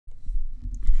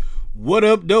What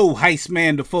up, though? Heist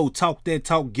Man the Foe. Talk that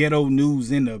talk, ghetto news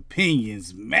and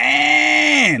opinions.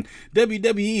 Man,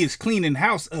 WWE is cleaning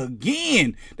house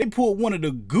again. They pulled one of the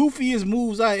goofiest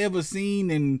moves I ever seen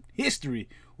in history.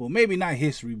 Well, maybe not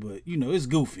history, but, you know, it's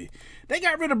goofy. They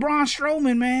got rid of Braun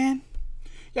Strowman, man.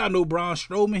 Y'all know Braun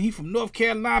Strowman. He from North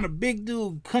Carolina. Big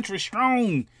dude, country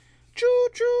strong.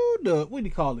 Choo-choo. What do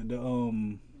you call it?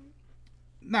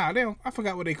 I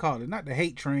forgot what they call it. Not the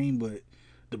hate train, but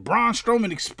the Braun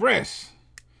Strowman Express.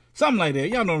 Something like that.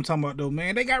 Y'all know what I'm talking about, though,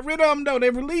 man. They got rid of him, though. They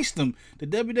released him. The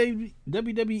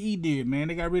WWE did, man.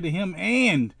 They got rid of him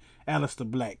and Aleister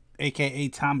Black, a.k.a.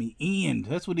 Tommy End.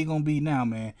 That's what he gonna be now,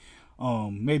 man.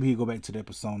 Maybe he'll go back to that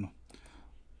persona.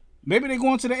 Maybe they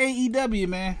going to the AEW,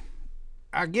 man.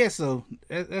 I guess so.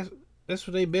 That's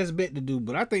what they best bet to do.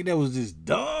 But I think that was just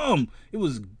dumb. It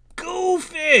was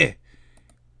goofy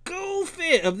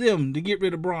of them to get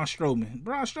rid of Braun Strowman.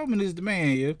 Braun Strowman is the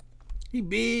man, yeah. He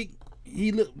big.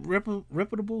 He look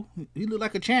reputable. He look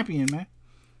like a champion, man.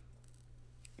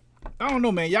 I don't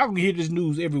know, man. Y'all can hear this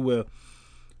news everywhere.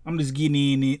 I'm just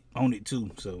getting on it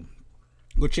too. So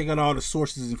go check out all the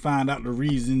sources and find out the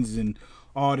reasons and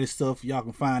all this stuff. Y'all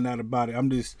can find out about it. I'm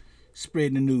just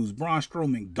spreading the news. Braun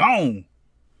Strowman gone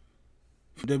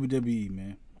for WWE,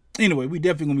 man. Anyway, we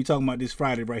definitely gonna be talking about this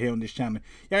Friday right here on this channel.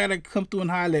 Y'all gotta come through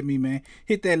and holler at me, man.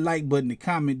 Hit that like button, the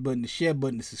comment button, the share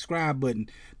button, the subscribe button,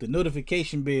 the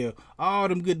notification bell, all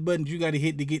them good buttons you gotta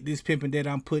hit to get this pimping that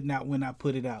I'm putting out when I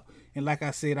put it out. And like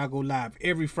I said, I go live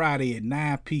every Friday at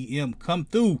 9 p.m. Come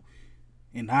through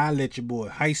and holler at your boy,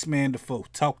 Heist Man the Foe.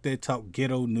 Talk that talk,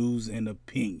 ghetto news and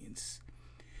opinions.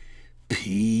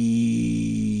 Peace.